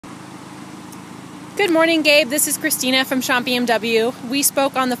Good morning, Gabe. This is Christina from Champ BMW. We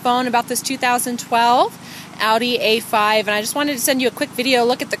spoke on the phone about this 2012 Audi A5, and I just wanted to send you a quick video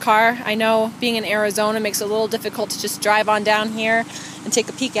look at the car. I know being in Arizona makes it a little difficult to just drive on down here and take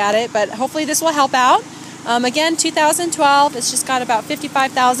a peek at it, but hopefully this will help out. Again, 2012, it's just got about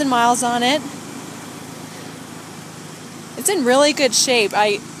 55,000 miles on it. It's in really good shape.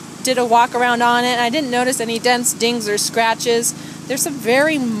 I did a walk around on it, and I didn't notice any dents, dings, or scratches. There's some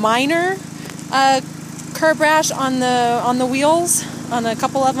very minor curb rash on the wheels, on a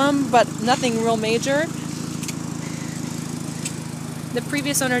couple of them, but nothing real major. The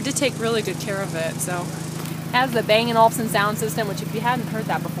previous owner did take really good care of it, so it has the Bang & Olufsen sound system, which if you hadn't heard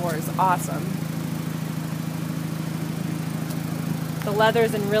that before is awesome. The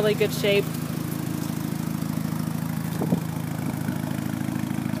leather's in really good shape.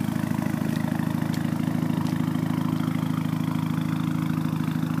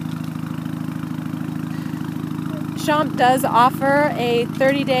 Champ does offer a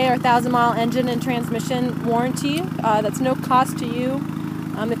 30-day or 1,000-mile engine and transmission warranty. That's no cost to you.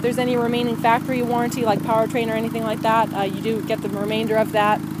 If there's any remaining factory warranty like powertrain or anything like that, you do get the remainder of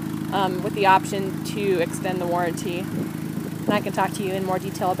that with the option to extend the warranty. And I can talk to you in more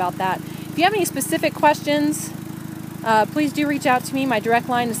detail about that. If you have any specific questions, please do reach out to me. My direct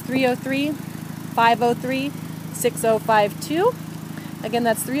line is 303-503-6052. Again,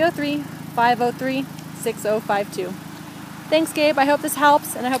 that's 303-503-6052. Thanks, Gabe. I hope this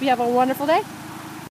helps, and I hope you have a wonderful day.